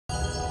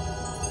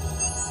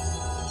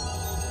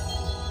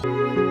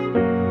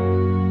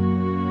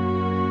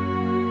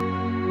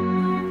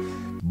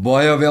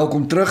Baie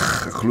welkom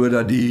terug. Ek glo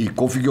dat die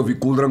koffie of die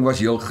koeldrank was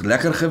heel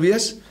lekker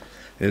geweest.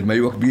 Het my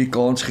ook 'n bietjie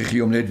kans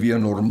gegee om net weer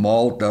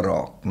normaal te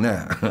raak,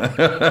 né?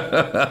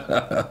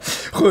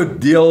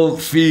 Goed, deel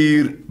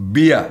 4b.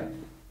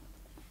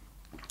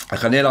 Ek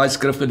gaan net daai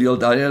skrifgedeelte,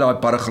 daai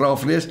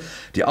paragraaf lees.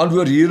 Die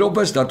antwoord hierop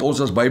is dat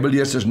ons as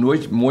Bybelleerders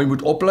nooit mooi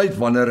moet oplet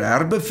wanneer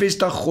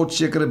herbevestig God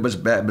sekere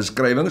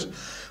beskrywings,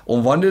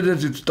 om wanneer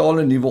dit 'n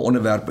totale nuwe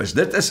onderwerp is.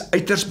 Dit is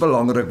uiters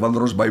belangrik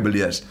wanneer ons Bybel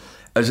lees.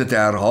 Is dit 'n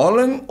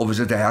herhaling, of is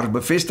dit 'n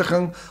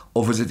herbevestiging,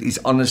 of is dit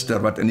iets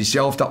anderster wat in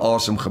dieselfde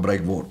asem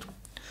gebruik word?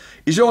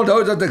 U sal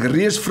onthou dat ek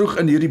reeds vroeg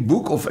in hierdie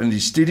boek of in die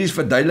studies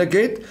verduidelik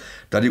het,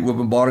 dat die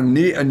Openbaring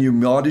nie in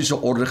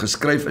pneumatiese orde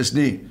geskryf is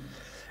nie,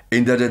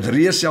 en dat dit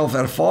reeds self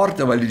ervaar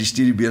terwyl die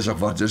studie besig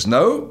was. Dus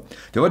nou,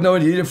 dit wat nou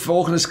in hierdie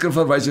volgende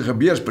skrifverwysing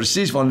gebeur, is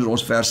presies wanneer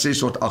ons vers 6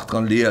 tot 8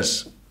 gaan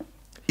lees.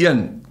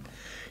 1.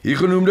 Hier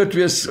genoemde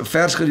 2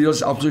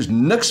 versgedeeltes absoluut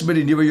niks met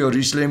die nuwe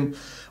Jerusalem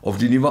of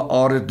die nuwe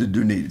aarde te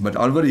doen nie. Met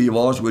ander woorde, hier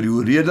waar ons oor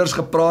die reders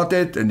gepraat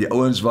het en die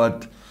ouens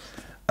wat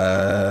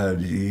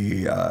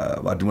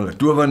wat doen hulle,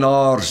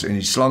 towenaars en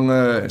die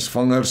slange en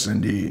vangers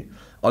en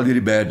al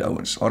die bad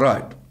ouens.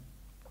 Alright.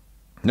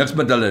 Niks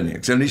met hulle nie.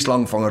 Ek sê nie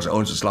slangvangers,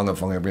 ouens en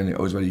slangevanger, ek weet nie,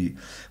 ouens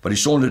wat die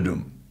sonde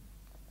doen.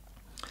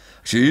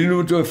 Ek sê hier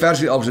nou toe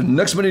versie af,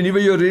 niks met die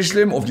nuwe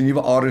Jerusalem of die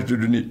nuwe aarde te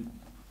doen nie.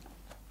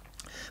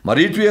 Maar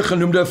die 2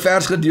 genoemde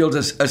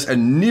versgedeeltes is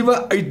 'n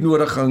nuwe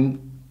uitnodiging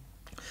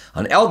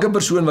aan elke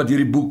persoon wat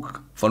hierdie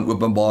boek van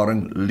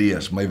Openbaring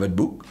lees, my wit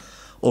boek,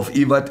 of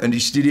u wat in die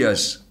studie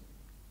is.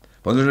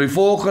 Wanneer ons die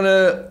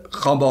volgende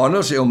gaan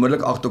behandel, sê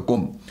onmiddellik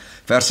agterkom.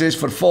 Vers 6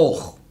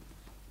 vervolg.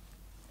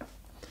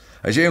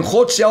 Hy sê, en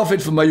God self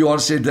het vir my,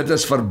 Johannes sê, dit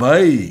is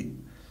verby.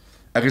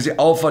 Ek is die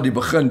Alpha, die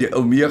begin, die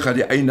Omega,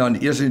 die einde, aan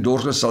die eerste en die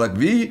dorsige sal ek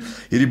wie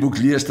hierdie boek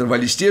lees, terwyl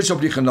hy steeds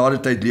op die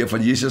genadetyd leef,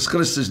 van Jesus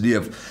Christus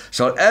leef,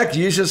 sal ek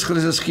Jesus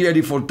Christus gee uit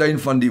die fontein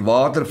van die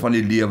water van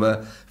die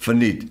lewe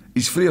verniet.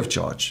 Is free of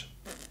charge.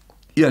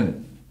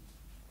 1.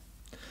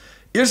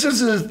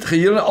 Eerstens is dit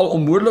geheel en al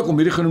onmoontlik om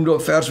hierdie genoemde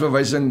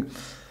versverwysing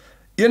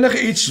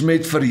enige iets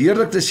met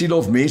verheerlikte siele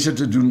of mense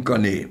te doen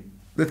kan hê.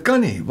 Dit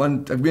kan nie,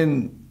 want ek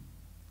meen,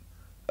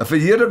 'n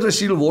verheerlikte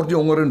siel word nie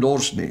honger en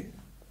dors nie.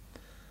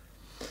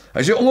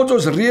 Hy sê, omdat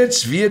ons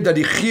reeds weet dat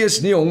die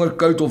gees nie honger,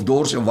 koud of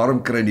dors en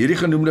warm kry nie. Hierdie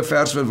genoemde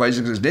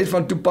versverwysings is net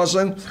van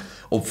toepassing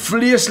op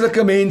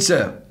vleeslike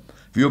mense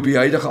wie op die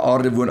huidige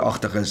aarde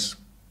woonagtig is.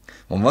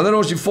 Want wanneer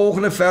ons die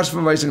volgende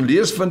versverwysing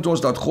lees, vind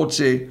ons dat God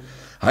sê,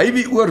 hy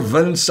wie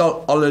oorwin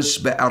sal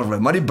alles beerwe,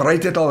 maar die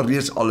bruid het al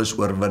reeds alles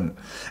oorwin.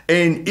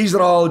 En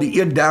Israel,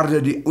 die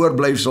 1/3, die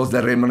oorblyfsels, die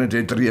remnant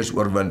het reeds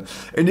oorwin.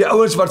 En die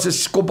ouens wat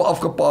sy koppe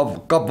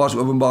afgekap was,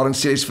 Openbaring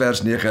 6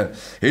 vers 9,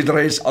 het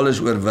reeds alles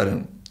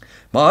oorwin.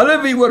 Maar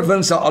hulle wie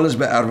oorwin sal alles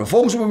beerwe.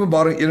 Volgens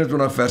Openbaring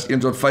 21 vers 1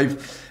 tot 5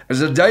 is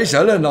dit juis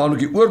hulle, naamlik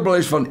die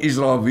oorblyfs van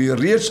Israel, wie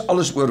reeds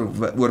alles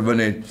oorwin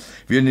het,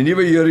 wie in die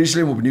nuwe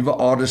Jerusalem op die nuwe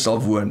aarde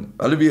sal woon.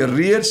 Hulle wie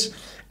reeds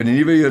in die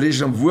nuwe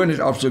Jerusalem woon het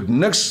absoluut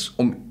niks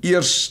om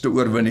eers te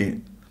oorwin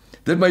nie.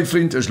 Dit, my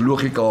vriend, is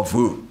logika of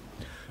hoe.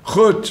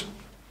 Goed.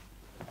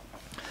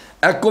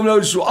 Ek kom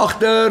nou so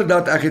agter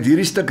dat ek het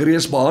hierdie stuk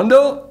reeds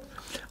behandel.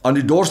 Aan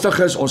die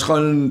dorstiges, ons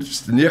gaan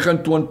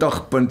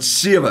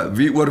 29.7,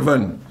 wie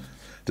oorwin.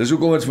 Dis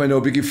hoekom het vir my nou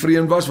 'n bietjie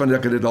vreemd was, want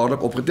ek het dit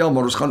dadelik opgetel,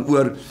 maar ons gaan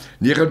oor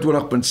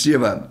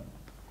 29.7.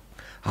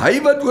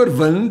 Hy wat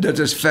oorwin, dit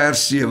is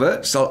vers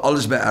 7, sal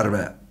alles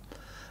beerwe.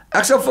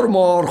 Ek sal vir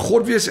maar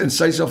God wees en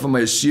sy sal vir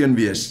my 'n seun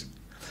wees.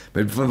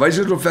 Met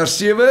verwysing op vers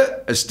 7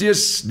 is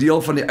steeds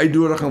deel van die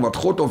uitnodiging wat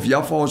God of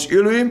Jahwe ons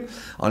Elohim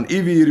aan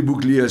u wie hierdie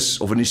boek lees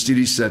of in die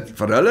studie sit.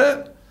 Vir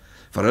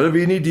hulle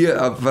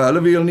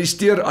wie nie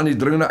steur aan die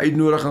dringende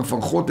uitnodiging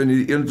van God in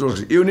die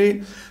 21ste eeu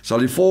nie, sal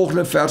die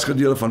volgende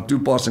versgedeelte van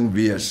toepassing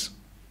wees.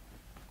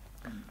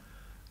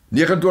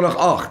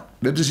 29:8,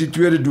 dit is die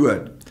tweede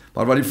dood.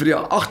 Maar wat die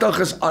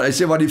vreesagtiges, hy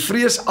sê wat die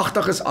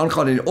vreesagtiges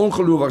aangaan en die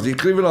ongelowiges, die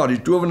gruwelaars,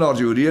 die towenaars,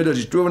 die hoereders,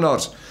 die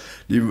towenaars,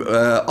 die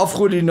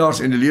afgodienaars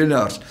en die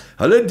leenaars,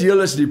 hulle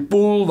deel is die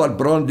poel wat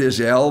brand, dis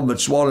die hel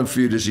met swaal en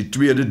vuur, dis die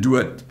tweede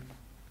dood.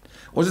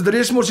 Ons het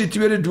reeds mos die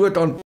tweede dood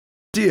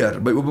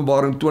hanteer by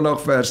Openbaring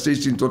 20 vers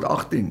 16 tot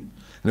 18.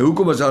 Nou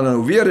hoekom is daar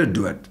nou weer 'n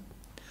dood?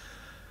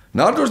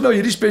 Nadat ons nou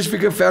hierdie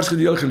spesifieke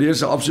versgedeelte gelees,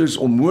 is absoluut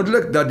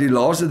onmoontlik dat die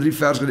laaste 3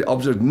 versgedeelte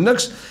absoluut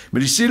niks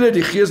met die siele,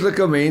 die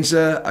geestelike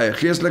mense,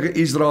 geestelike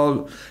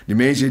Israel, die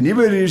mense in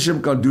Nuwe Jerusalem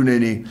kan doen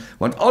nie,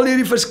 want al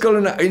hierdie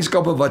verskillende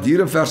eienskappe wat hier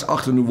in vers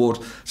 8 genoem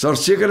word, sal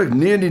sekerlik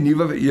nie in die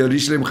Nuwe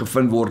Jerusalem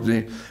gevind word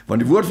nie,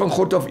 want die woord van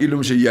God of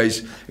Elohim sê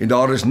juis, en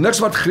daar is niks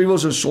wat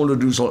gruwels en sonde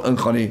doen sal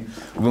ingaan nie.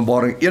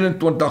 Openbaring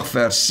 21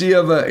 vers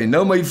 7, en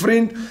nou my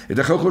vriend, het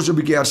ek gou so 'n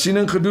bietjie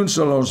hersiening gedoen,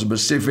 sal ons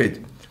besef het.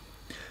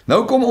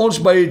 Nou kom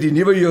ons by die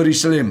Nuwe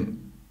Jerusalem.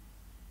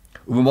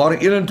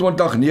 Openbaring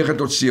 21, 9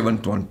 tot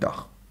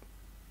 27.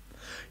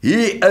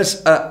 Hier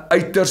is 'n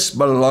uiters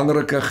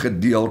belangrike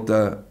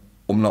gedeelte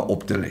om na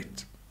op te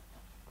let.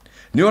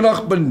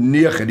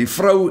 29.9, die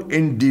vrou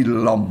en die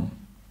lam.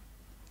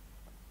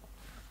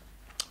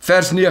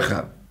 Vers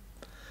 9.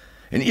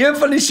 En een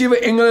van die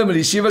 7 engele met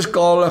die 7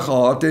 skale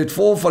gehad het,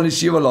 vol van die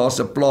 7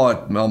 laaste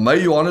plaat, na my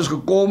Johannes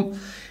gekom,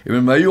 en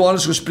met my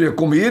Johannes gespreek,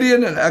 kom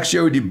hierheen en ek sê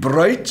jou die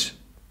bruid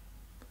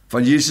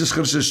van Jesus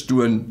Christus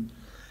toon,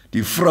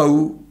 die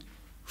vrou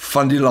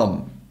van die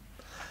lam.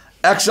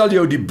 Ek sal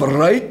jou die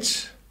bruid,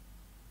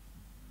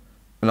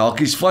 en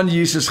hakies van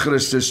Jesus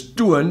Christus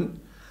toon,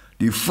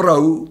 die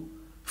vrou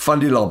van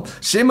die lam.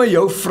 Sê my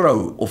jou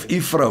vrou, of u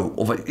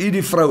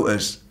die vrou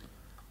is,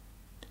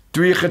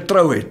 toe jy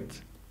getrou het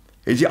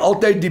jy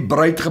altyd die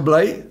bruid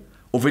gebly,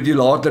 of het jy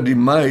later die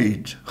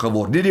maid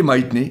geword? Nie die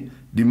maid nie,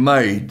 die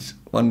maid,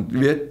 want jy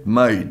weet,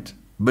 maid,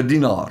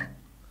 bedienaar.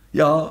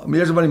 Ja,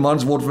 meeste van die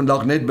mans word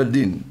vandag net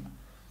bedien.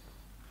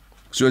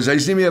 So sy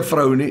is nie meer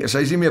vrou nie,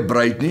 sy is nie meer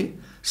bruid nie,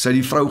 sy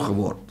het die vrou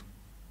geword.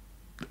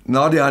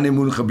 Na die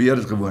honeymoon gebeur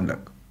het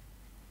gewoonlik.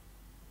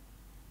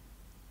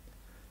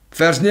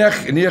 Vers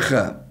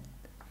 9,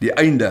 die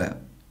einde.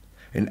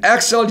 En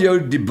ek sal jou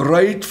die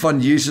bruid van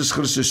Jesus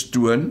Christus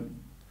toon,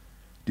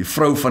 die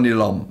vrou van die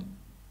lam.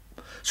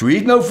 So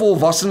het nou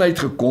volwassenheid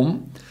gekom,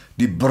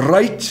 die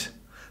bruid,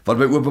 wat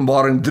by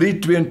Openbaring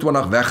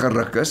 3:22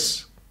 weggeruk is,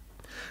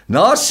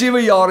 na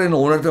 7 jaar en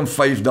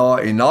 105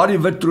 dae, en na die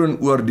wit troon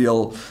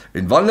oordeel,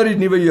 en wanneer die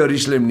nuwe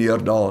Jerusalem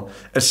neerdaal,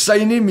 is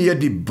sy nie meer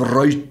die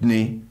bruid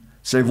nie,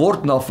 sy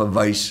word na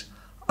verwys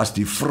as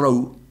die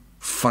vrou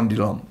van die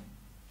lam.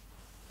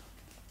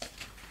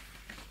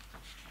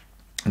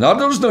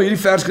 Nadat ons nou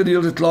hierdie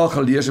versgedeelte klaar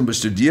gelees en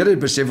bestudeer het,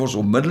 besef ons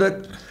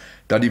onmiddellik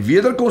dat die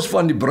wederkoms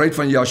van die bruid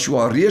van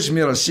Joshua reeds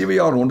meer as 7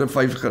 jaar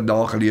 150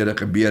 dae gelede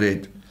gebeur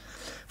het.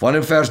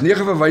 Wanneer vers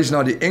 9 verwys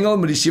na die engel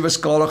met die 7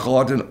 skale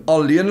gehad en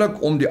alleenlik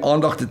om die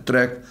aandag te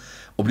trek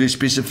op die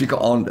spesifieke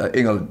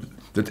engel.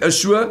 Dit is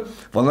so,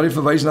 wanneer hy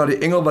verwys na die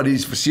engel wat die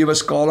 7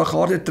 skale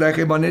gehad het, trek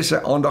hy maar net sy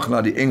aandag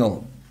na die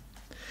engel.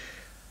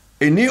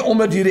 En nie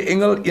omdat hierdie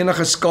engel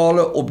enige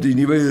skale op die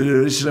nuwe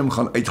Jerusalem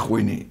gaan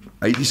uitgooi nie.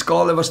 Die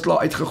skale was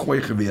klaar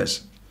uitgegooi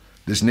gewees.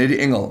 Dis net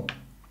die engel.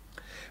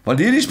 Want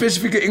hierdie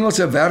spesifieke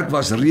engelse werk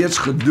was reeds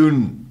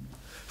gedoen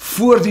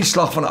voor die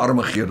slag van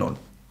Armageddon.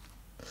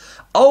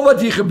 Al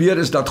wat hier gebeur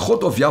is dat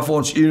God of Jahwe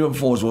ons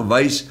wil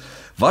wys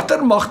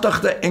watter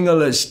magtige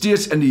engele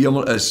steeds in die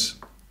hemel is.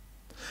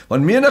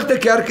 Want menigte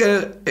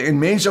kerke en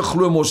mense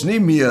glo mos nie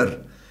meer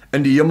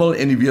in die hemel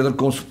en die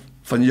wederkoms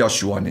van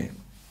Joshua nie.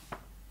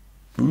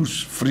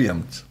 Hoes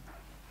vreemd.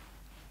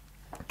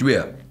 2.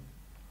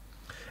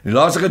 In die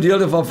laaste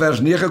gedeelte van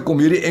vers 9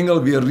 kom hierdie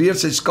engel weer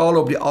reeds sy skale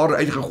op die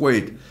aarde uitgegooi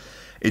het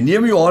en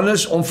neem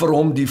Johannes om vir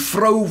hom die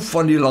vrou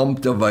van die lam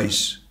te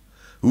wys,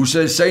 hoe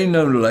sy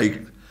nou lyk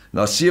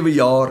na 7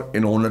 jaar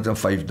en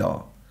 105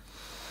 dae.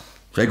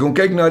 Sy kon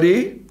kyk na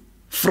die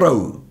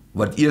vrou,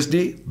 wat eers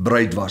die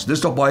bruid was.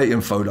 Dis toch baie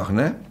eenvoudig,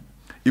 né?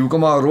 Jy moet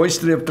maar 'n rooi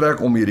streep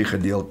trek om hierdie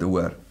gedeelte te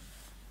hoor.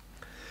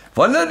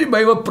 Wanneer die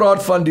Bybel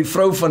praat van die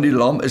vrou van die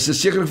lam, is dit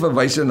sekerlik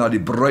verwysing na die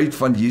bruid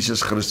van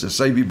Jesus Christus,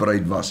 sy wie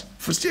bruid was.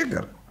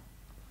 Verseker.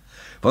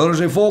 Wanneer ons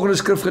die volgende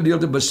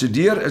skrifgedeelte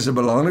bestudeer, is dit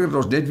belangrik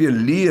dat ons net weer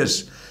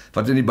lees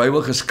wat in die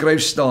Bybel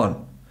geskryf staan,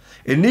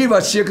 en nie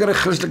wat sekere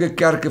Christelike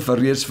kerke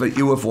reeds vir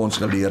eeue vir ons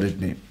geleer het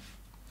nie.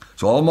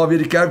 So haal maar weer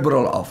die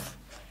kerkbril af.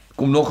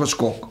 Kom nog 'n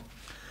skok.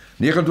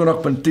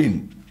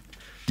 29.10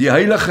 Die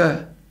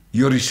heilige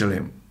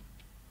Jerusalem.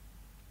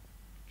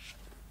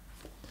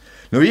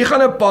 Nou hier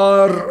gaan 'n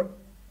paar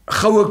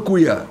goue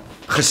koeie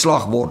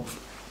geslag word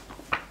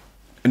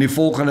in die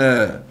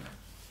volgende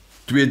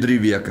 2-3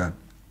 weke.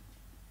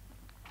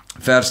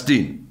 Vers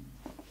 10.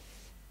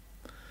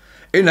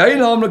 En hy,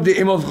 naamlik die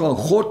engel van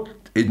God,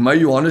 het my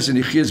Johannes in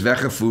die gees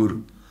weggevoer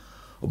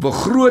op 'n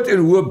groot en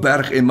hoë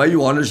berg en my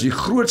Johannes die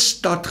groot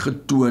stad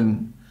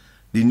getoon,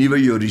 die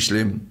nuwe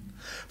Jerusalem,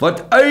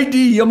 wat uit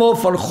die hemel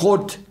van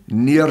God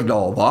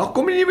neerdaal. Waar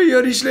kom die nuwe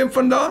Jerusalem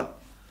vandaan?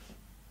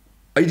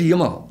 Uit die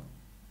hemel.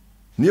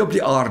 Nie op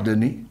die aarde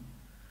nie.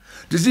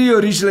 Dis nie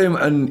Jerusalem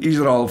in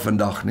Israel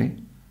vandag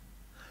nie.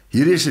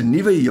 Hier is 'n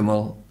nuwe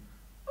hemel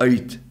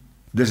uit.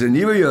 Dis 'n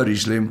nuwe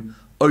Jerusalem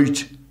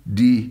uit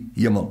die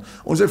hemel.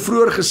 Ons het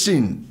vroeër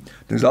gesien,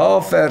 dis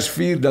daar vers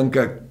 4 dink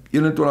ek,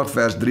 21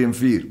 vers 3 en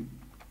 4,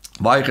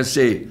 waar hy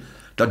gesê,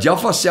 dat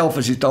Jahwe self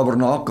is die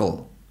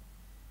tabernakel,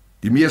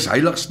 die mees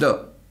heiligste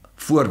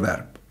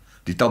voorwerp,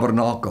 die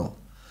tabernakel,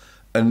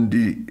 in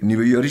die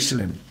nuwe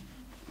Jerusalem.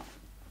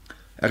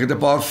 Ek het 'n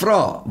paar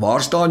vrae,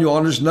 waar staan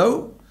Johannes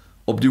nou?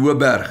 Op die hoë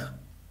berg.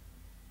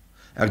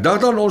 Ek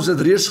dink dan ons het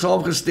reeds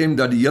saamgestem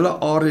dat die hele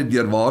aarde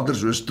deur water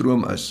so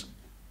stroom is.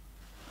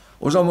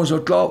 Ons het ons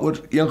nou klaar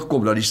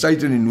ooreengekom dat die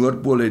suid en die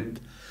noordpool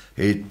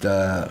het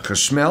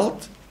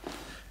gesmelt,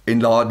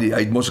 en hy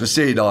het ons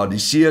gesê dat die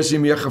see is nie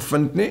meer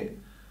gevind nie,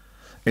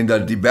 en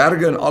dat die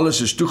berge en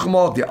alles is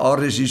toegemaak, die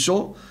aarde is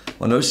hierso,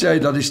 maar nou sê hy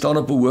dat hy staan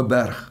op 'n hoë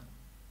berg.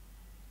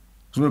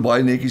 Ons moet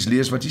baie netjies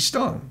lees wat hier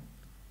staan.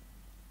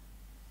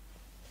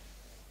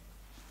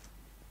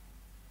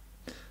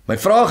 My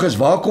vraag is,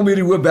 waar kom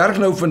hierdie hoë berg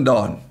nou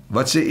vandaan?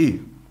 Wat sê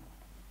u?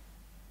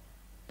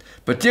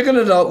 Beteken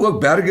dit daar ook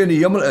berge in die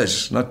hemel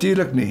is?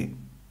 Natuurlik nie.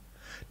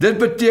 Dit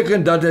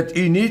beteken dat dit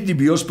u nie die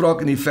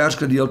beeldspraak in die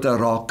versgedeelte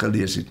raak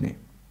gelees het nie.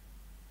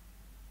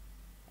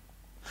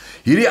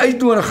 Hierdie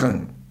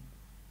uitnodiging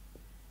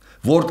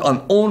word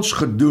aan ons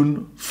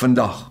gedoen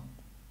vandag,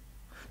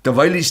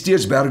 terwyl die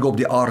steeds berge op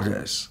die aarde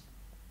is.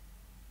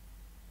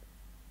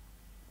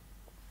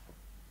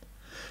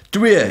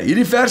 2.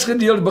 Hierdie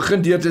versgedeelte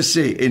begin deur te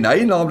sê, en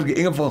hy, naamlik die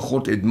engel van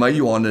God, het my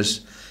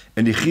Johannes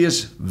in die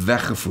gees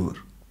weggevoer.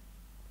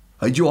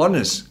 Hy het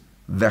Johannes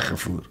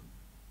weggevoer.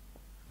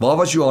 Waar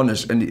was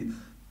Johannes?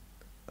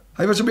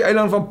 Hy was op die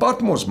eiland van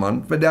Patmos,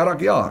 man, vir 30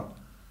 jaar.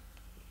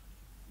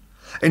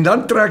 En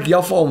dan trek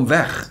Jaffa hom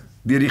weg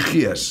deur die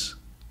gees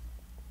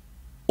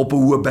op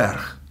 'n hoë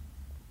berg.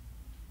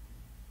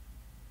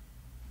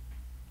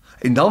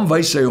 En dan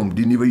wys hy hom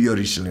die nuwe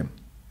Jerusalem.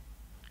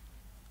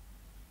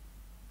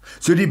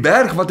 So die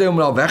berg wat hy hom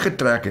daar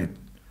weggetrek het,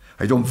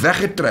 hy het hom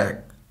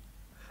weggetrek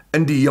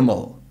in die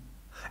hemel.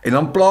 En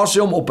dan plaas hy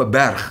hom op 'n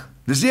berg.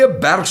 Dis nie 'n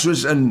berg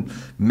soos in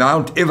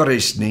Mount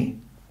Everest nie.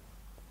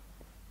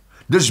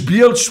 Dis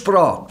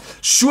beeldspraak,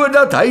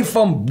 sodat hy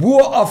van bo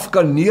af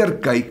kan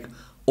neerkyk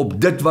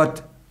op dit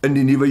wat in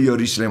die nuwe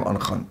Jerusalem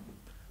aangaan.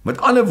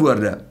 Met ander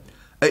woorde,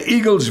 'n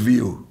eagle's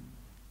view.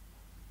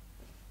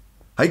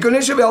 Hy kon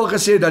nie sowel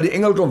gesê dat die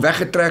engel het hom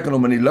weggetrek en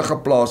hom in die lug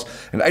geplaas,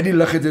 en uit die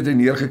lug het hy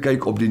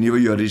neergekyk op die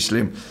nuwe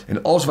Jerusalem,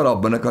 en alles wat daar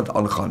binnekant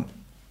aangaan,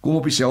 kom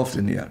op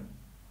dieselfde neer.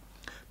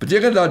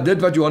 Beteken dat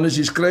dit wat Johannes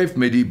hier skryf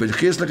met die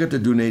geestelike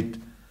te doen het,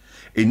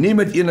 en nie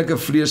met enige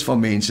vlees van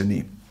mense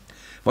nie.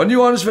 Wanneer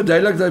Johannes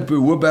verduidelik dat hy op die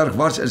hoë berg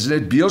was, is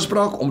dit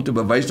beeldspraak om te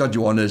bewys dat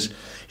Johannes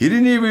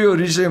hierdie nuwe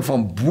Jerusalem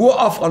van bo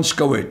af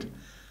aanskou het,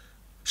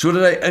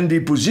 sodat hy in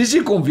die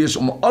posisie kon wees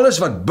om alles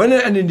wat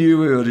binne in die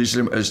nuwe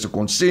Jerusalem is te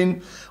kon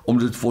sien, om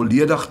dit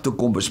volledig te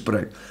kon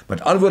bespreek.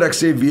 Met antwoord, ek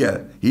sê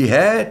weer, he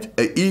had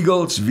a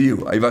eagle's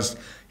view.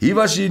 Hier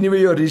was die nuwe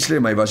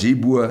Jerusalem, hy was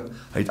hierbo,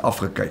 hy het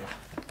afgekyk.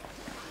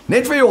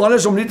 Net vir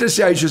Johannes om nie te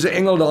sê hy soos 'n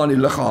engel daar in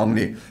die lug gehang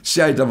nie,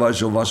 sê hy dat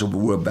was op 'n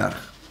hoë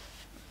berg.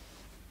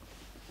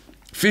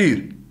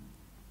 4.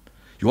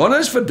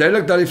 Johannes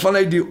verduidelik dat hy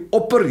vanuit die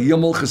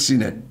opperhemel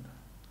gesien het.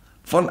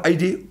 Vanuit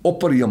die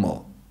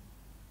opperhemel.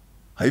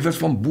 Hy het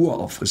van bo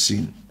af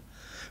gesien.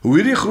 Hoe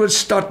hierdie groot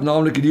stad,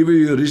 naamlik die nuwe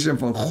Jerusalem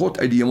van God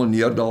uit die hemel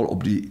neerdaal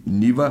op die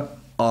nuwe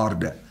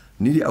aarde.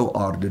 Nie die ou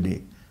aarde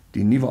nie,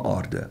 die nuwe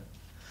aarde.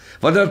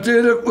 Wat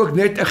natuurlik ook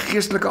net 'n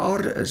geestelike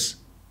aarde is.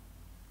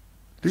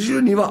 Dis nie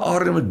 'n nuwe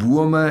aarde met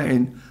bome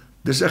en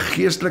dis 'n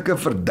geestelike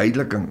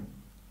verduideliking.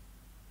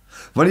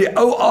 Want die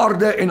ou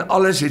aarde en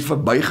alles het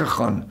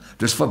verbygegaan.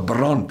 Dis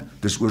verbrand,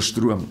 dis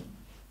oorstroom.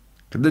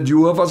 Ek het dit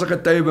Jehovah as 'n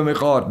getuie by my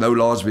gehad nou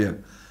laasweek.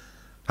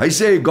 Hy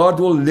sê God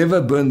will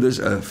never burn this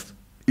earth.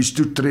 It's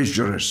too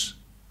treacherous.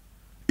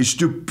 It's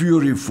too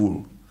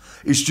puriful.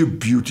 It's too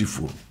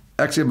beautiful.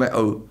 Ek sê my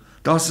ou,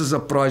 daar's 'n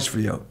surprise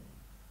vir jou.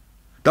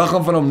 Daar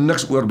gaan van hom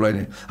niks oorbly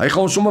nie. Hy gaan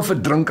hom sommer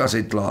verdrink as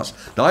hy klaar is.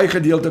 Daai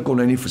gedeelte kon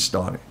hy nie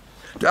verstaan nie.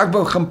 Toe ek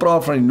begin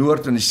praat van die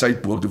noord en die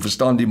suidpool, toe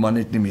verstaan die man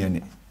net nie meer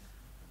nie.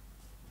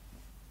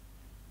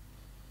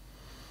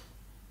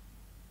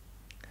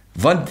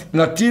 Want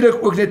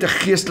natuurlik ook net 'n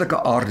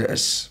geestelike aarde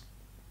is.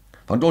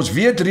 Want ons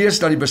weet reeds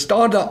dat die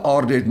bestaande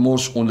aarde het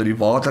mos onder die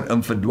water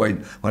in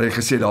verdwyn, maar hy het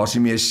gesê daar's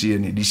nie meer see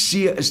nie. Die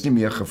see is nie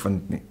meer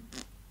gevind nie.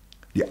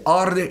 Die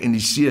aarde en die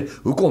see,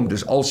 hoekom?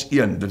 Dis als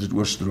een, dit het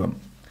oorstroom.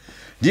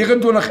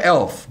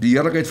 29:11, die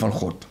heerlikheid van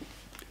God.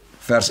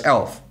 Vers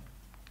 11.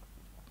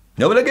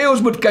 Nou wil ek hê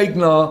ons moet kyk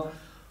na,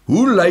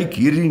 hoe lyk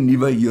hierdie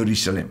nuwe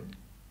Jerusalem?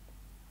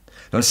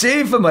 Dan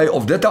sê vir my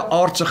of dit 'n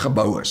aardse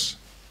gebou is.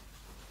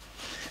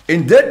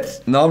 En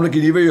dit, naamlik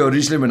die nuwe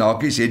Jerusalem en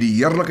hakies, het die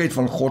heerlikheid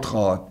van God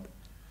gehad.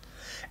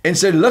 En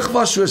sy lig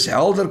was soos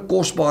helder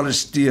kosbare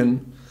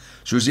steen,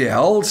 soos die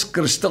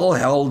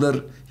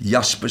kristalhelder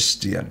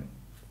jaspissteen.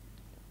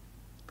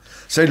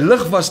 Sy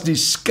lig was die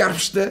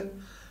skerpste,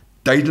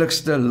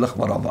 duidelikste lig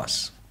wat daar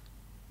was.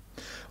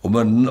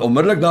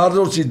 Onmiddellik nadat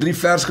ons die 3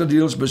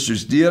 versgedeeltes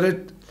bestudeer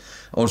het,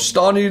 ons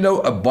staan hier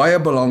nou 'n baie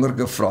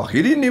belangrike vraag.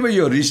 Hierdie nuwe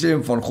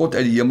Jerusalem van God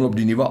uit die hemel op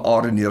die nuwe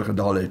aarde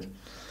neergedaal het.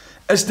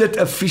 Is dit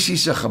 'n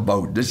fisiese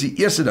gebou? Dis die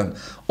eerste ding.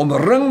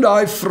 Omring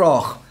daai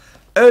vraag,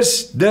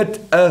 is dit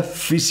 'n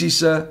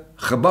fisiese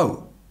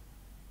gebou?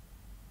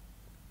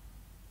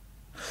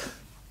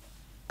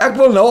 Ek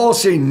wil nou al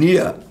sê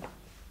nee.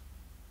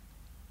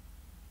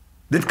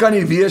 Dit kan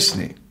nie wees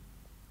nie.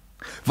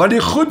 Want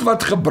die goed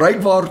wat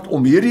gebruik word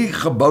om hierdie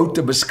gebou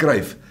te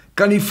beskryf,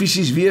 kan nie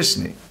fisies wees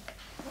nie.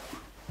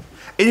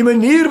 En die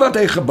manier wat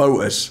hy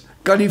gebou is,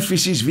 kan nie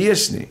fisies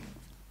wees nie.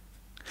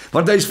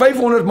 Want hy is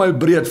 500 myl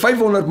breed,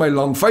 500 myl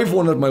lang,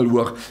 500 myl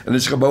hoog, en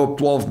is gebou op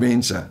 12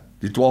 mense,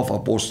 die 12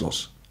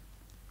 apostels.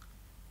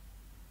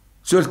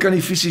 So dit kan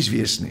nie fisies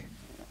wees nie.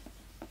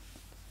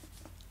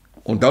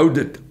 Onthou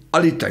dit,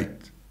 al die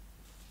tyd.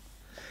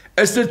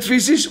 Is dit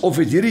fisies of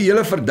het hierdie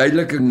hele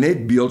verduideliking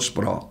net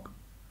beeldspraak?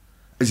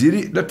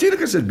 Natuurlik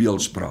is dit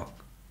beeldspraak.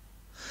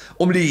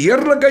 Om die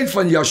heerlikheid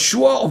van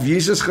Yeshua of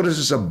Jesus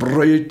Christus se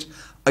bruid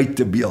uit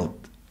te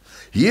beeld.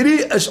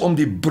 Hierdie is om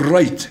die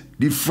bruid,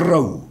 die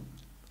vrou.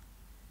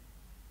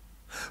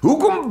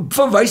 Hoekom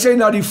verwys hy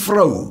na die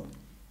vrou?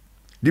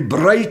 Die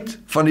bruid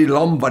van die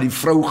lam wat die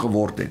vrou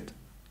geword het.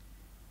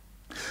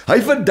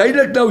 Hy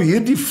verduidelik nou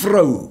hierdie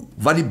vrou,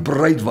 wat die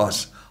bruid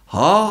was,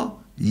 haar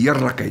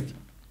heerlikheid.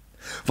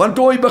 Want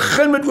toe hy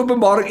begin met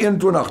Openbaring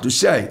 21, toe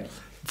sê hy,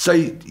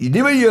 die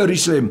nuwe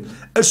Jerusalem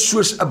is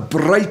soos 'n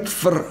bruid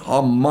vir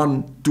haar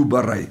man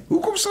toeberei.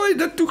 Hoekom sal hy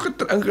dit toe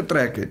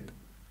ingetrek het?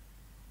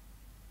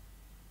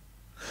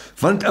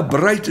 Want 'n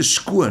bruid is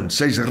skoon,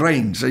 sy's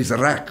rein, sy's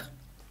reg.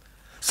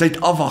 Sy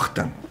het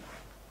afwagting.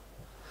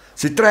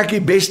 Sy trek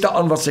die beste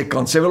aan wat sy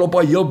kan. Sy wil op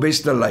haar heel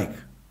beste lyk.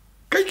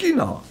 Kyk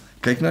hierna.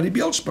 Kyk na die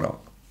beeldspraak.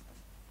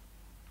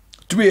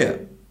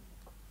 2.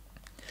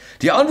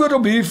 Die antwoord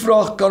op hierdie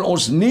vraag kan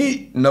ons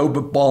nie nou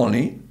bepaal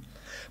nie,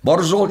 maar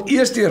ons sal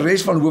eers die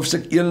res van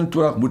hoofstuk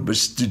 21 moet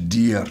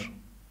bestudeer.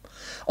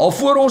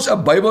 Alvoor ons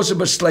 'n Bybelse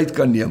besluit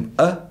kan neem,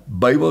 'n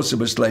Bybelse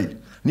besluit,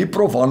 nie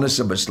Prof Hannes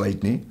se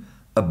besluit nie,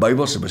 'n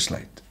Bybelse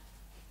besluit.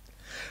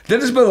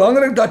 Dit is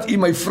belangrik dat u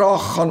my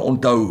vraag gaan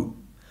onthou,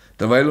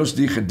 terwyl ons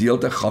die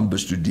gedeelte gaan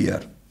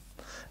bestudeer.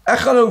 Ek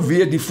gaan nou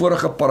weer die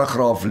vorige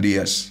paragraaf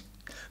lees,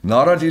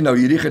 nadat u nou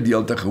hierdie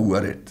gedeelte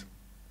gehoor het.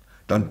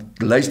 Dan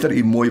luister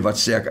u mooi wat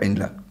sê ek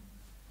eintlik.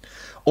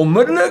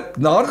 Onmiddellik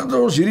nadat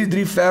ons hierdie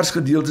 3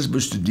 versgedeeltes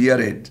bestudeer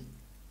het,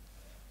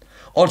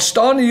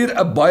 ontstaan hier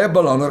 'n baie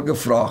belangrike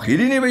vraag.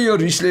 Hierdie nuwe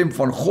Jerusalem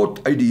van God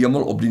uit die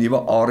hemel op die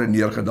nuwe aarde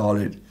neergedaal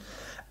het,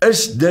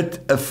 is dit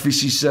 'n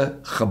fisiese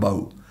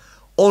gebou?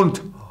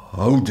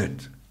 Onthou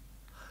dit.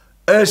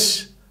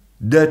 Is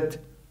dit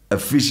 'n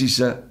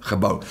fisiese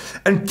gebou?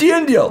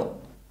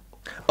 Inteendeel,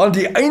 aan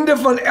die einde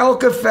van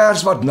elke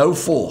vers wat nou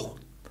volg,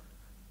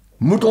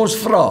 moet ons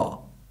vra,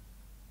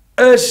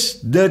 is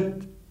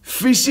dit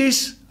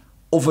fisies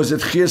of is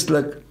dit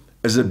geestelik,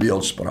 is dit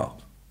beeldspraak?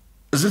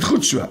 Is dit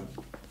goed so?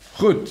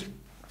 Goed.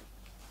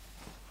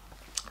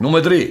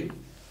 Nommer 3.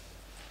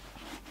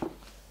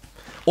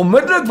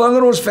 Onmiddellik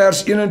wanneer ons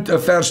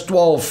vers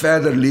 12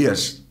 verder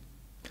lees,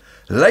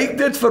 lyk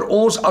dit vir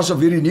ons asof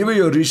hierdie nuwe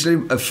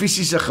Jerusalem 'n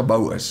fisiese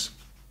gebou is.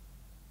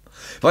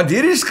 Want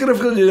hierdie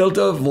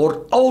skrifgedeelte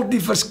word al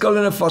die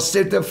verskillende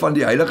fasette van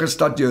die heilige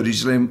stad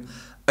Jerusalem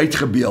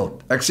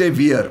uitgebeeld. Ek sê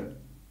weer,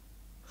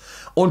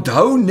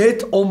 onthou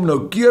net om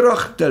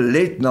noukeurig te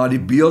let na die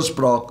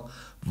beeldspraak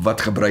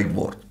wat gebruik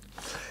word.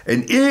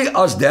 En u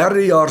as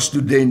derdejaars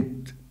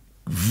student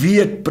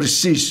weet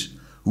presies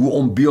hoe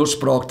om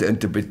beeldspraak te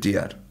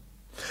interpreteer.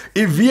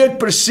 U weet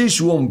presies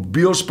hoe om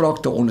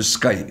beeldspraak te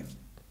onderskei.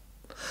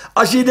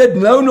 As jy dit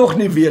nou nog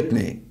nie weet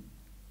nie,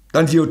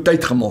 dan het jy jou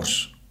tyd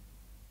gemors.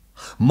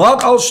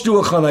 Maak als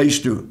toe, gaan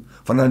huis toe,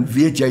 want dan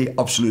weet jy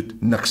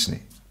absoluut niks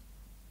nie.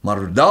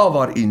 Maar daar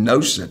waar u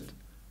nou sit,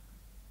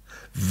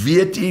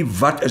 weet u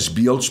wat is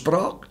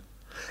beeldspraak?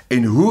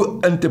 En hoe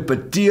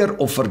interpreteer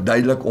of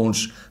verduidelik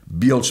ons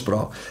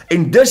beeldspraak?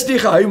 En dis die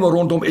geheim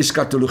rondom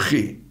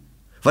eskatologie,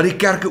 wat die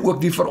kerke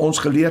ook nie vir ons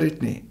geleer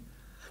het nie.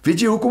 Weet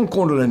jy hoekom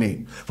kon hulle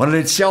nie? Want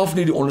hulle het self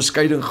nie die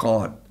onderskeiding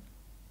gehad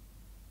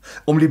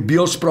om die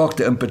beeldspraak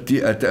te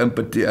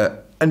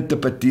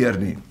interpreteer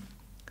nie.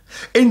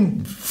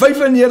 En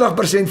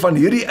 95% van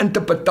hierdie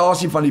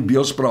interpretasie van die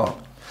beeldspraak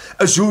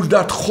is hoe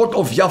dat God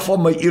of Jahwe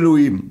my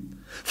Elohim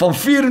van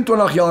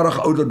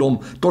 24-jarige ouderdom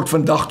tot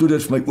vandag toe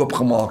dit vir my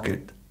oopgemaak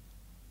het.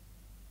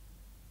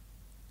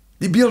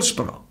 Die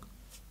beeldspraak.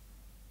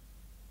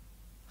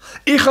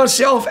 U gaan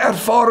self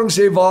ervaring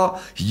sê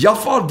waar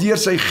Jahwe deur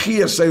sy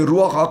gees, sy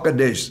Ruach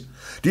HaKodesh,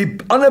 die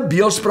ander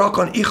beeldspraak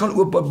aan u gaan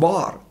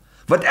openbaar,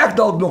 wat ek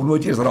dalk nog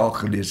nooit eens raak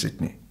gelees het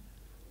nie.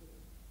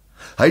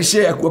 Hy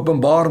sê ek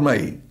openbaar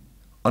my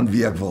aan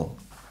wie ek wil.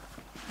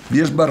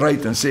 Wees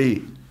bereid en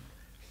sê,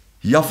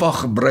 Jahwe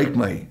gebruik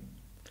my,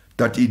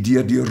 dat u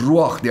deur die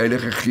Ruach, die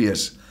Heilige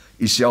Gees,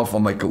 u self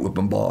aan my kan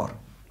openbaar.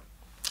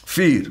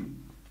 4.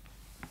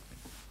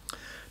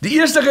 Die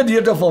eerste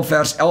gedeelte van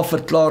vers 11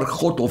 verklaar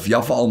God of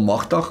Jahwe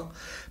Almagtig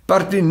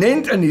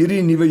pertinent in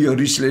hierdie nuwe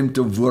Jerusalem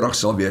teenwoordig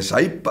sal wees.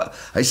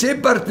 Hy sê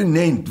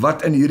pertinent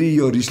wat in hierdie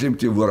Jerusalem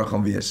teenwoordig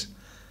gaan wees.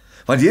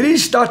 Want hierdie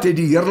stad het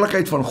die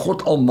heerlikheid van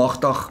God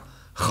Almagtig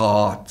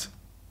gehad.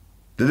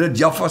 Dit het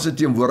Jahwe se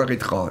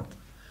teenwoordigheid gehad.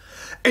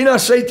 En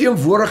as sy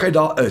teenwoordigheid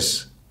daar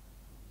is,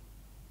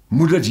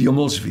 moet dit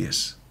hemels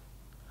wees.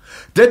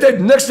 Dit het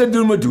niks te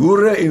doen met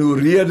hoere en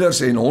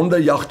hoereders en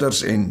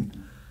hondejagters en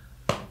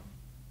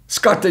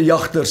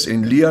skattejagters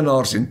en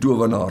leenaars en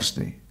towenaars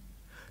nie.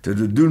 Dit het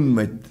te doen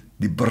met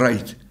die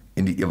bruid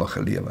en die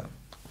ewige lewe.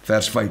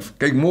 Vers 5,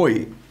 kyk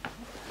mooi.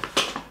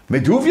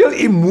 Met hoeveel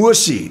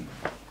emosie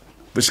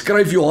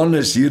beskryf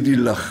Johannes hierdie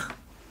lig,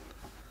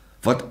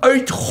 wat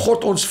uit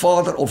God ons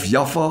Vader of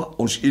Jahwe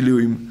ons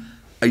Elohim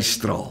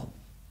uitstraal.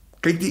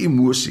 Kyk die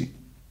emosie.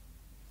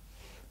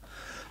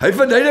 Hy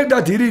verduidelik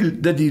dat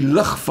dit die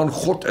lig van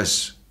God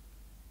is,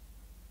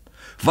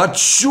 wat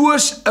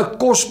soos 'n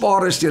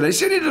kosbare steen, hy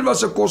sê nie dit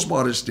was 'n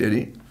kosbare steen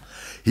nie,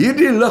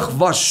 hierdie lig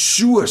was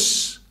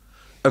soos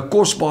 'n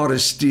kosbare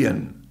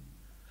steen.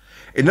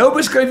 En nou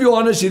beskryf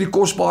Johannes hierdie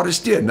kosbare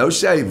steen. Nou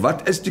sê hy,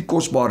 wat is die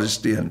kosbare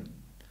steen?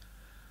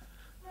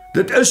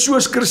 Dit is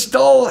soos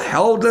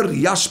kristalhelder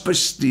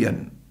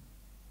jaspissteen.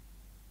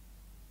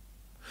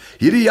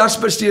 Hierdie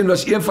jaspissteen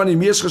was een van die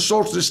mees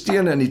gesorgde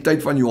stene in die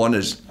tyd van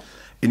Johannes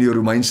en die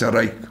Romeinse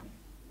Ryk.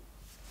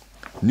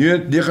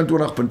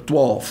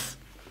 29.12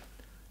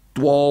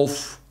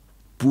 12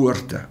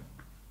 poorte.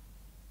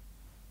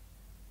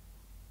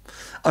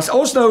 As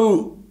ons nou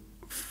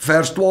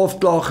vers 12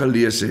 klaar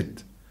gelees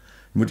het,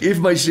 moet jy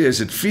vir my sê,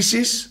 is dit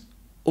fisies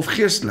of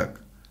geestelik?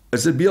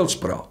 Is dit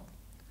beeldspraak?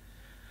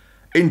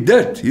 En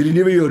dit, hierdie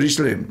nuwe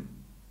Jerusalem,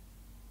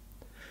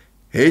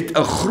 het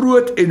 'n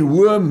groot en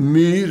hoë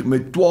muur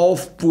met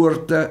 12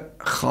 poorte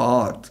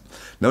gehad.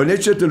 Nou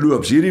net so te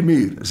loop, hierdie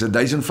muur is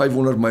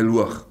 1500 myl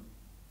hoog.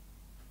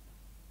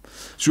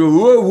 So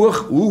hoe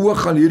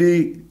hoog gaan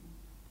hierdie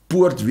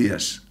poort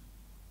wees?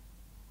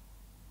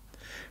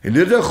 En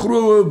dit het 'n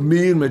groot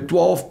muur met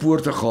 12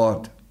 poorte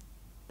gehad.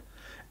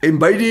 En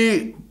by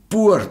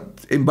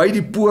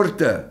die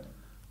poorte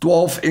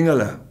 12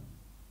 engele.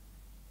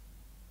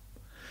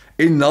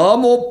 En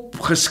name op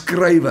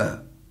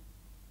geskrywe,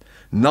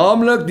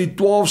 naamlik die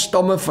 12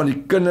 stamme van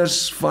die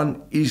kinders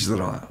van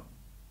Israel.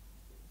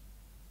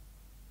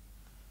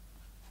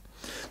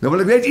 Nou wil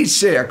ek net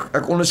iets sê,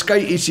 ek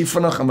onderskei ietsie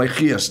vinnig in my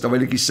gees,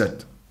 terwyl ek hier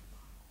sit.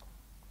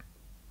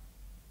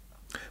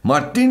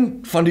 Maar 10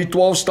 van die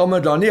 12 stamme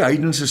dan nie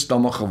heidense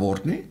stamme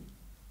geword nie.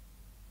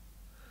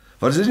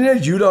 Want is dit nie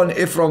net Juda en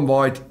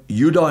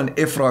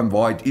Ephraim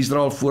waar het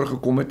Israel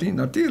voorgekom het nie?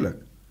 Natuurlik.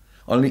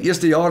 Al in die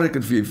eerste jaar ek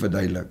het vir jy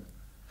verduidelik.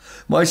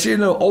 Maar hy sê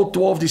nou, al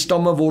 12 die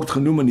stamme word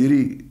genoem in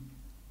hierdie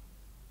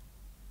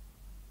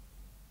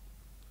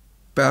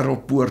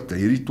parelpoorte,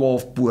 hierdie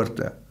 12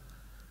 poorte,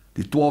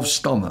 die 12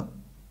 stamme.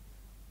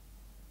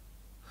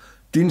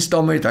 10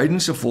 stamme het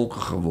heidense volke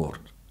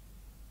geword.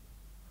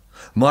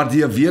 Maar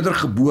die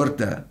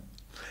wedergeboorte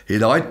het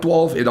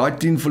daai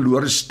 10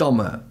 verlore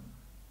stamme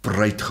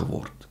bruid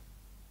geword.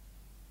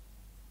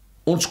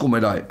 Ons kom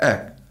met daai,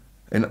 ek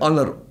en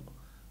ander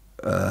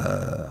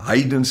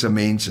heidense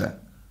mense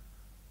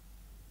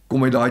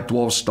kom uit daai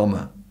 12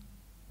 stamme.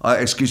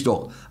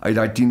 Uit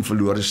daai 10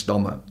 verlore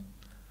stamme.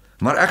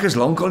 Maar ek is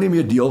lankal nie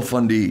meer deel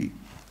van die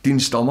 10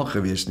 stamme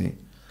gewees nie.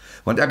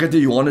 Want ek het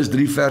in Johannes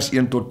 3 vers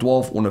 1 tot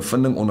 12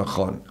 ondervinding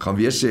ondergaan. Gaan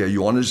weer sê,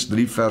 Johannes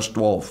 3 vers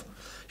 12.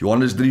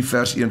 Johannes 3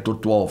 vers 1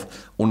 tot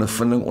 12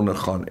 ondervinding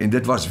ondergaan. En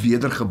dit was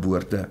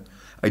wedergeboorte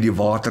uit die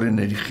water en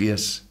uit die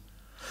gees.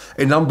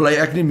 En dan bly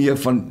ek nie meer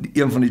van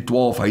een van die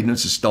 12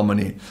 heidense stamme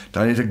nie.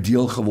 Dan het ek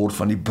deel geword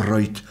van die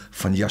bruid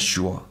van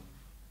Yeshua.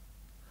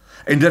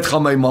 En dit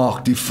gaan my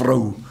maak die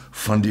vrou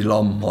van die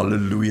lam.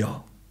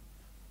 Halleluja.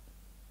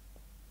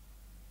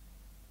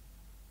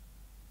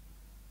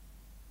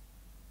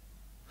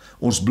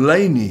 Ons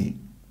bly nie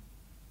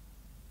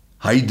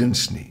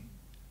heidens nie.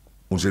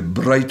 Ons het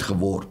bruid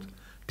geword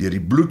deur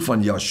die bloed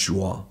van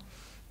Yeshua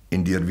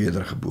en deur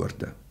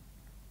wedergeboorte.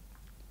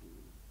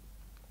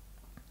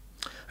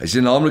 Hy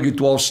sê naamlik die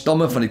 12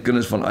 stamme van die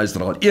kinders van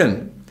Israel.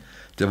 1.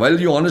 Terwyl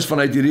Johannes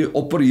vanuit hierdie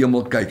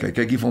opperhemel kyk, hy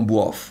kyk hier van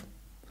bo af,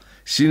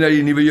 sien hy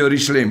die nuwe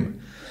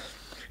Jerusalem,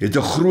 het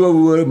 'n groot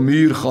hoë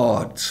muur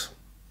gehad.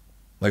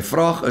 My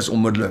vraag is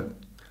onmiddellik,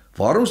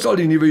 waarom sal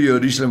die nuwe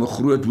Jerusalem 'n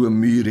groot hoë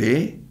muur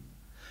hê?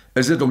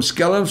 Is dit om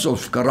skelms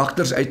of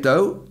karakters uit te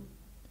hou?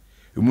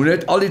 Jy moet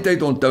net al die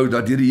tyd onthou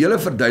dat hierdie hele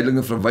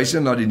verduidelinge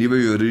verwysing na die nuwe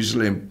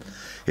Jerusalem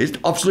het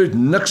absoluut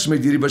niks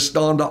met hierdie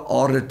bestaande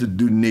aarde te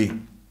doen nie.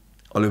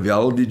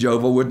 Alhoewel die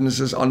Jehovah's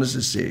Witnesses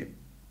anders sê.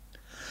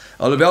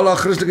 Alhoewel daar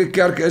Christelike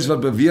kerke is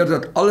wat beweer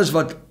dat alles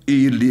wat u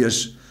hier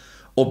lees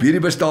op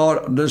hierdie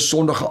bestaande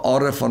sondige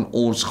aarde van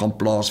ons gaan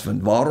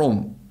plaasvind.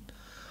 Waarom?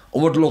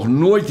 Omdat hulle nog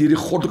nooit hierdie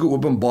goddelike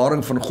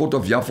openbaring van God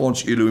of Jahwe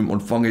ons Elohim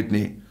ontvang het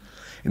nie.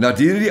 En dat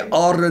hierdie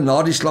aarde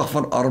na die slag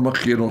van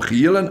Armageddon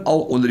geheel en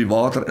al onder die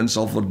water in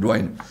sal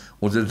verdwyn.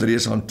 Ons het dit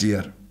reeds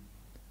hanteer.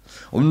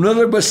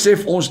 Onmiddellik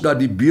besef ons dat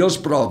die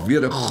beeldspraak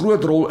weer 'n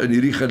groot rol in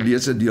hierdie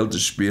geleesde deel te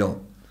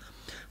speel.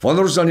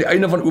 Wanneer ons aan die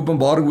einde van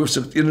Openbaring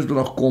hoofstuk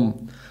 21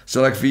 kom,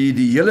 sal ek vir julle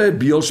die hele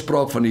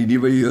beeldspraak van die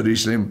nuwe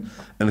Jerusalem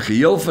in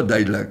geheel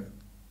verduidelik.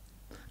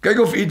 Kyk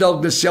of u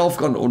dalk dit self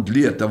kan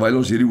ontleed terwyl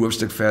ons hierdie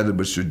hoofstuk verder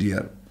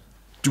bestudeer.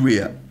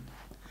 2.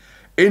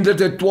 En dit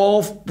het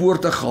 12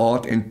 poorte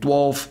gehad en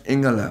 12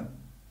 engele.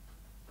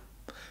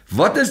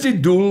 Wat is die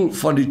doel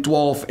van die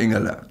 12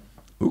 engele?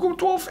 Hoekom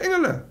 12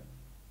 engele?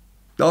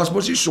 Daar is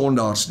mos nie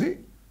sondaars nie.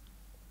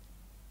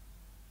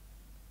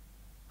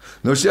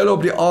 Nou sê hulle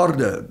op die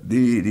aarde,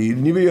 die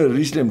nuwe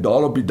Jerusalem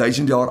daal op die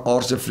 1000 jaar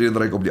aardse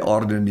vrederyk op die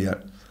aarde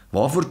neer.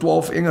 Waarvoor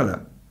 12 engele?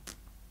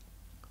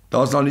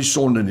 Daar is dan nie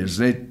sonde nie, dit is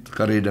net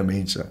geredde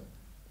mense.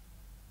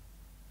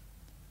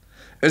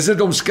 Is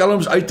dit om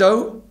skelms uit te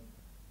hou?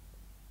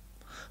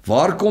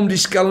 Waar kom die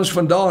skelms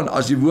vandaan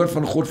as die woord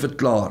van God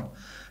verklaar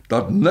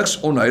dat niks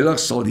onheilig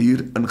sal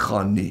hier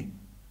ingaan nie?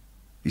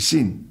 Jy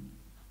sien,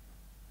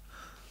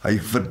 hy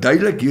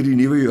verduidelik hierdie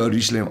nuwe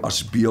Jerusalem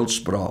as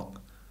beeldspraak,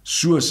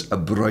 soos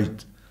 'n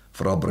bruid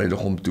vir haar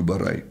bruidegom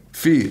toeberei.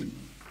 4.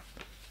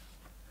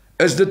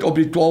 Is dit op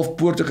die 12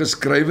 poorte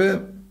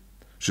geskrywe?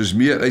 Soos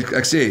meer,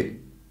 ek sê,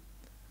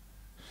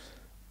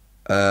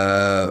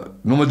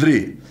 nommer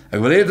 3. Ek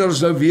wil hê dat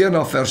ons nou weer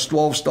na vers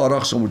 12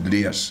 stadig sal moet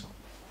lees.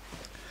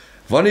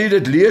 Wanneer jy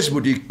dit lees,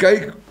 moet jy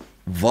kyk,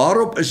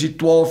 waarop is die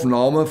 12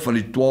 name van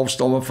die 12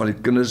 stamme van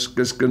die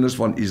kinders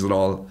van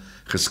Israel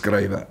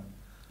geskrywe?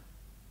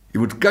 Jy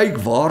moet kyk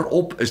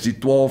waarop is die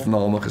 12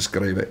 name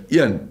geskrywe.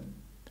 1.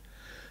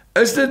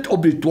 Is dit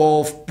op die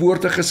 12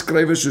 poorte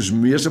geskrywe soos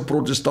meeste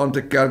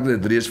protestante kerk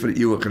dit reeds vir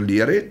eeue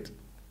geleer het?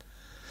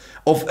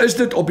 Of is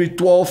dit op die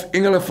 12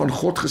 engele van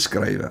God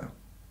geskrywe?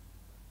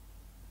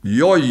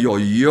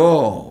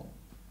 Ja.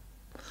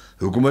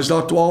 Hoekom is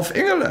daar 12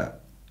 engele?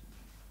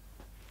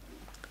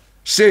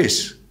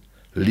 6.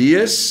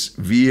 Lees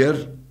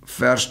weer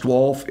vers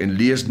 12 en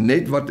lees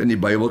net wat in die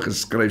Bybel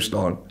geskryf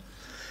staan.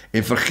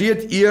 En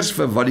vergeet eers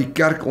vir wat die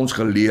kerk ons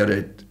geleer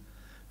het.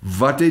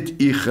 Wat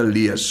het u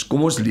gelees?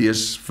 Kom ons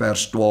lees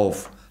vers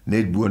 12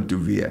 net boontoe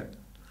weer.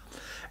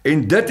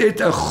 En dit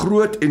het 'n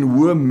groot en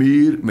hoë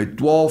muur met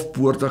 12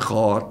 poorte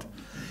gehad,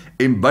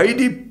 en by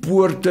die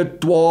poorte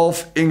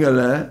 12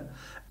 engele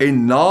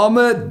en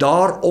name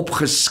daarop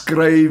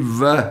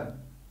geskrywe.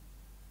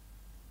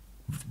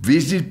 Wie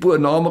is die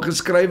name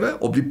geskrywe?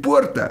 Op die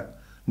poorte?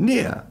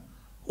 Nee,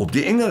 op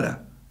die engele.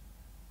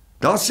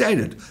 Daar sê hy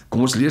dit.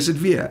 Kom ons lees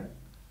dit weer.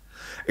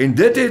 En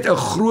dit het 'n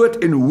groot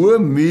en hoë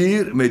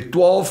muur met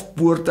 12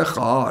 poorte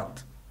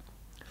gehad.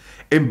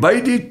 En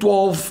by die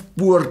 12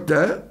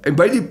 poorte,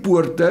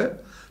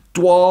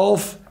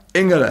 12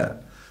 engele.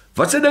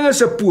 Wat se ding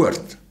is 'n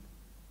poort?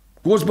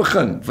 Kom ons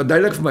begin,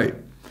 verduidelik vir my.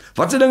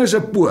 Wat se ding is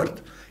 'n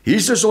poort?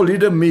 Hier's 'n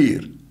soliede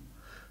muur.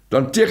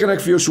 Dan teken ek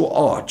vir jou so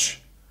arch.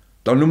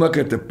 Dan noem ek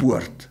dit 'n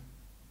poort.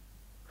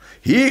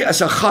 Hier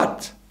is 'n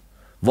gat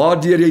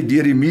waardeur jy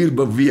deur die muur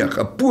beweeg.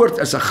 'n Poort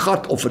is 'n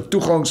gat of 'n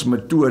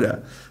toegangsmetode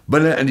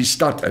binne in die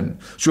stad in.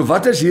 So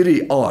wat is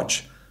hierdie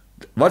arch?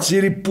 Wat is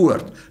hierdie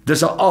poort?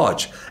 Dis 'n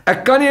arch.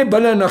 Ek kan nie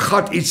binne in 'n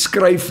gat iets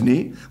skryf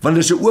nie, want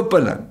dis 'n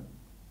opening.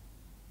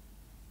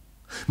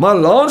 Maar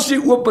langs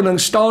die opening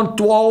staan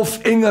 12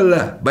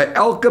 engele. By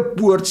elke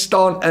poort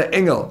staan 'n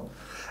engel.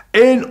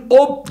 En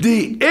op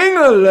die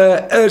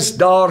engele is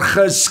daar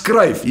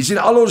geskryf. Jy sien,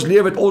 al ons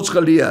lewe het ons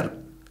geleer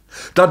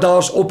dat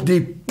daar's op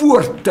die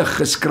poorte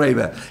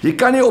geskrywe. Jy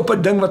kan nie op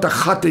 'n ding wat 'n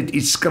gat het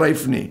iets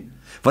skryf nie,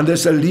 want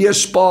dis 'n leë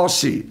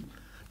spasie.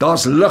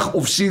 Daar's lig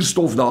of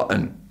suurstof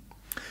daarin.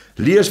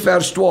 Lees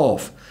vers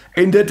 12.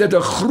 En dit het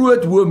 'n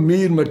groot hoë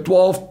muur met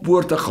 12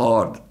 poorte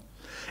gehad.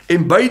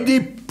 En by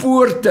die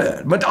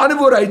poorte, met ander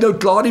woorde, hy het nou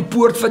klaar die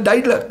poort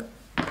verduidelik.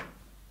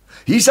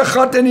 Hier's 'n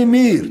gat in die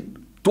muur.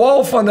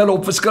 12 van hulle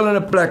op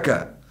verskillende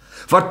plekke,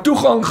 wat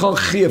toegang gaan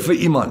gee vir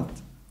iemand.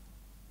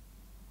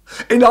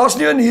 En daar's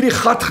nie in hierdie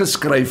gat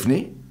geskryf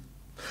nie,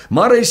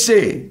 maar hy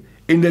sê,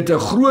 en dit 'n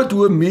groot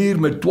hoë muur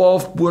met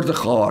 12 poorte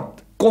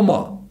gehad,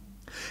 komma,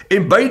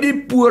 en by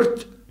die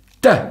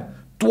poorte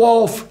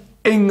 12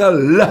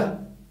 engele,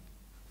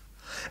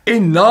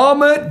 en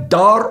name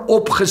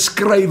daarop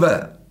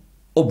geskrywe.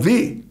 Op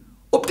wie?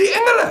 Op die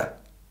engele.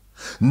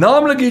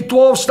 Naamlik die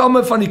 12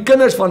 stamme van die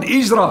kinders van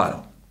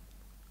Israel.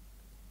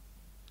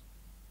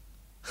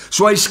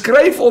 So hy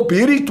skryf op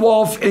hierdie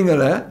 12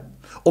 engele,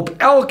 op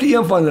elke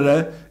een van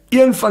hulle,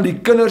 een van die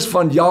kinders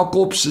van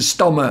Jakob se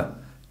stamme,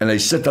 en hy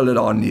sit hulle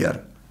daar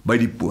neer, by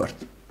die poort.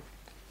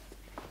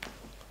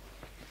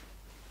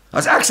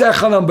 As ek sê, ek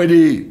gaan dan by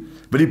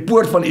die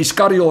poort van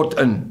Eskat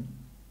in,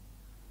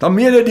 dan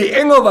meen dit die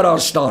engel wat daar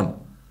staan,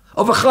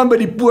 of ek gaan by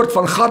die poort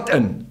van Gat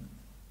in,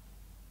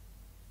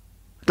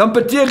 dan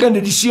beteken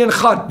dit die seun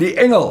Gat, die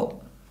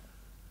engel.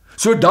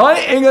 So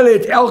daai engel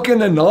het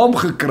elkeen 'n naam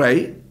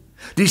gekry,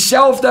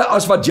 dieselfde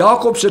as wat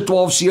Jakob se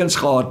 12 seuns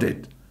gehad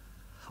het.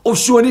 Of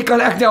so nie kan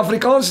ek nie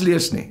Afrikaans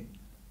lees nie.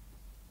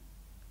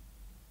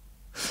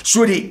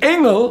 So die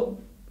engel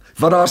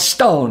wat daar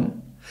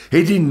staan,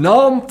 het die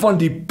naam van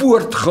die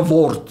poort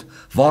geword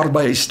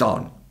waarby hy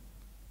staan.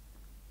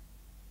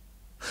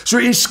 So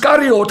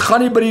Eskat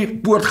gaan nie by die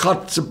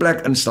poortgat se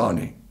plek instaan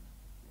nie.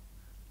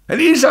 En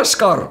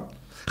Isaskar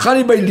gaan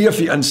nie by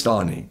Levi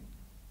instaan nie.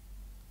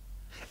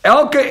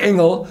 Elke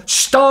engel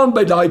staan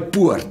by daai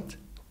poort.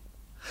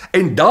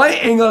 En daai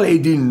engel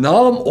het die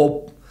naam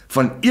op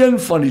van een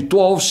van die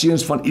 12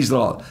 seuns van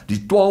Israel,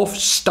 die 12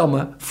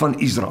 stamme van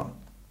Israel.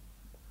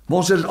 Maar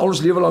ons het dit al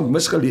ons lewe lank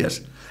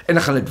misgelees, en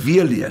dan gaan dit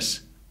weer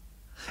lees,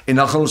 en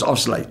dan gaan ons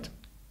afsluit.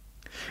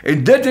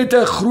 En dit het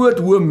 'n groot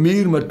hoë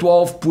muur met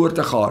 12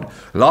 poorte gehad.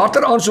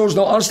 Later aan sou ons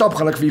nou aanstap,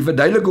 gaan ek vir julle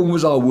verduidelik hoe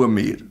ons daar 'n hoë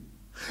muur.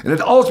 En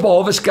dit alles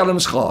behalwe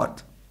skelms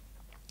gehad.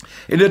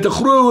 En dit 'n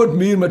groot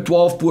muur met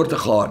 12 poorte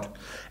gehad.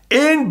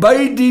 En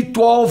by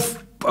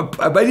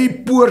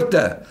die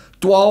poorte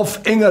 12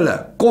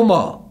 engele,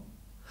 komma,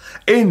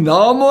 en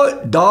name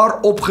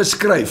daarop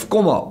geskryf,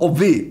 komma, op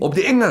wie? Op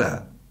die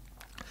engele.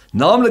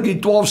 Naamlik die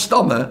 12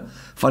 stamme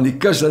van die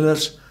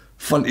kinders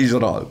van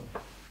Israel.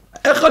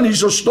 Ek gaan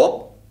hierso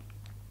stop,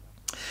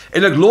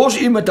 en ek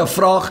los u met 'n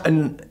vraag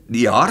in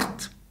die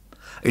hart,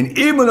 en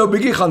u moet nou 'n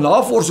bietjie gaan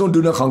navorsing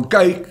doen en gaan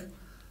kyk,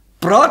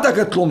 praat ek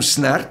 'n klomp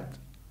snert,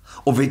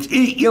 of het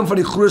u een van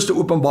die grootste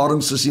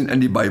openbarings gesien in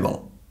die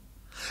Bybel?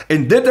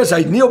 En dit is, hy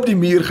het nie op die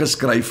muur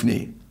geskryf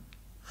nie.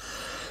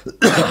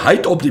 Hy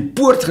het op die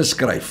poort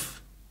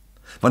geskryf.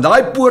 Want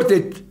daai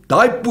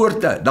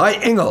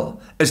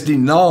engel is die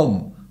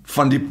naam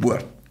van die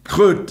poort.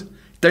 Goed,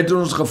 tyd het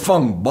ons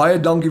gevang. Baie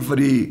dankie vir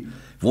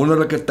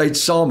wonderlike tyd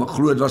saam. Ek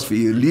glo dit was vir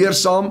u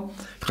leersaam.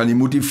 Ek gaan u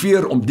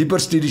motiveer om dieper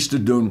studies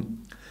te doen.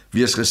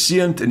 Wees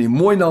geseënd in die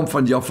mooi naam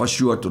van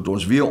Jahwe tot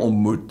ons weer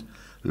ontmoet.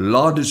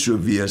 Laat dit so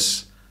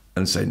wees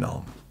in sy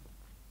naam.